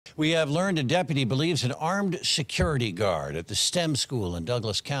We have learned a deputy believes an armed security guard at the STEM school in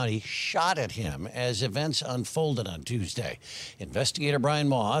Douglas County shot at him as events unfolded on Tuesday. Investigator Brian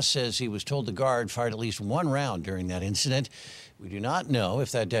Moss says he was told the guard fired at least one round during that incident. We do not know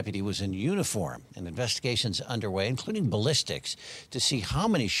if that deputy was in uniform. An investigation's underway, including ballistics, to see how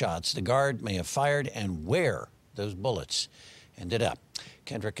many shots the guard may have fired and where those bullets ended up.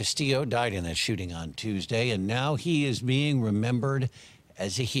 Kendrick Castillo died in that shooting on Tuesday, and now he is being remembered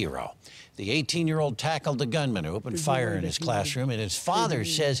as a hero. The 18-year-old tackled the gunman who opened fire in his classroom, and his father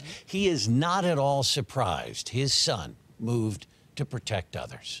says he is not at all surprised his son moved to protect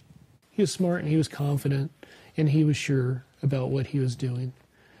others. He was smart and he was confident and he was sure about what he was doing.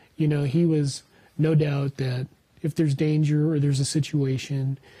 You know, he was no doubt that if there's danger or there's a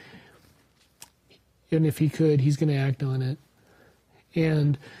situation, and if he could, he's going to act on it.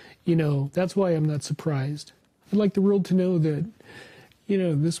 And, you know, that's why I'm not surprised. I'd like the world to know that, you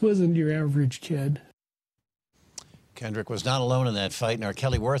know, this wasn't your average kid. Kendrick was not alone in that fight, and our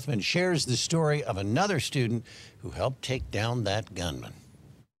Kelly Worthman shares the story of another student who helped take down that gunman.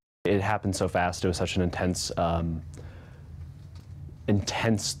 It happened so fast. It was such an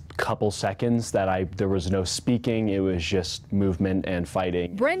intense couple seconds that there was no speaking. It was just movement and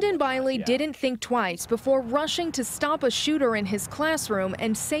fighting. Brendan Biley didn't think twice before rushing to stop a shooter in his classroom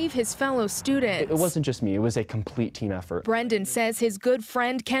and save his fellow students. It wasn't just me. It was a complete team effort. Brendan says his good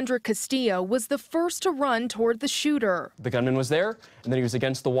friend Kendrick Castillo was the first to run toward the shooter. The gunman was there, and then he was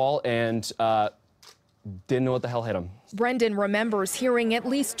against the wall and didn't know what the hell hit him. Brendan remembers hearing at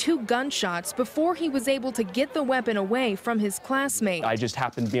least 2 gunshots before he was able to get the weapon away from his classmate. I just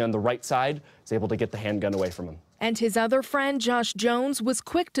happened to be on the right side, was able to get the handgun away from him. And his other friend, Josh Jones, was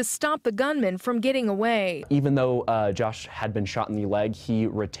quick to stop the gunman from getting away. Even though Josh had been shot in the leg, he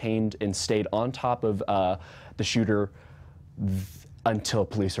retained and stayed on top of the shooter until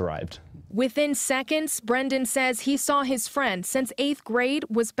police arrived. Within seconds, Brendan says he saw his friend since 8th grade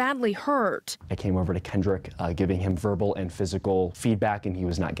was badly hurt. I came over to Kendrick, giving him verbal and physical feedback, and he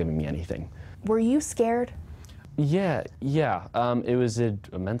was not giving me anything. Were you scared? Yeah. It was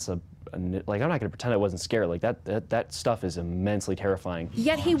immense. Like, I'm not going to pretend I wasn't scared. Like, that stuff is immensely terrifying.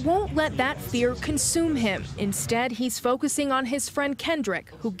 Yet he won't let that fear consume him. Instead, he's focusing on his friend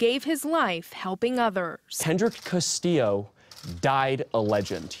Kendrick, who gave his life helping others. Kendrick Castillo died a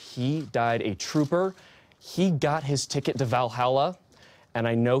legend. He died a trooper. He got his ticket to Valhalla, and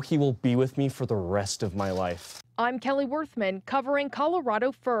I know he will be with me for the rest of my life. I'm Kelly Worthman, covering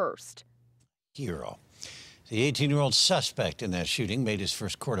Colorado First. Hero. The 18-year-old suspect in that shooting made his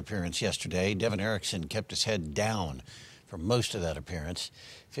first court appearance yesterday. Devin Erickson kept his head down for most of that appearance.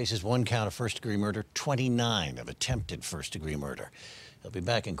 Faces 1 count of first-degree murder, 29 of attempted first-degree murder. He'll be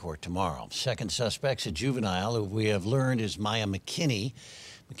back in court tomorrow. Second suspect's a juvenile who we have learned is Maya McKinney.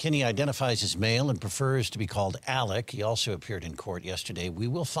 McKinney identifies as male and prefers to be called Alec. He also appeared in court yesterday. We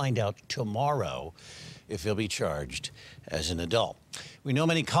will find out tomorrow if he'll be charged as an adult. We know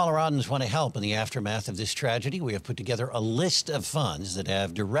many Coloradans want to help in the aftermath of this tragedy. We have put together a list of funds that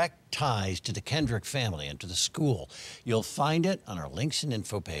have direct ties to the Kendrick family and to the school. You'll find it on our links and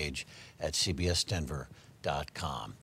info page at cbsdenver.com.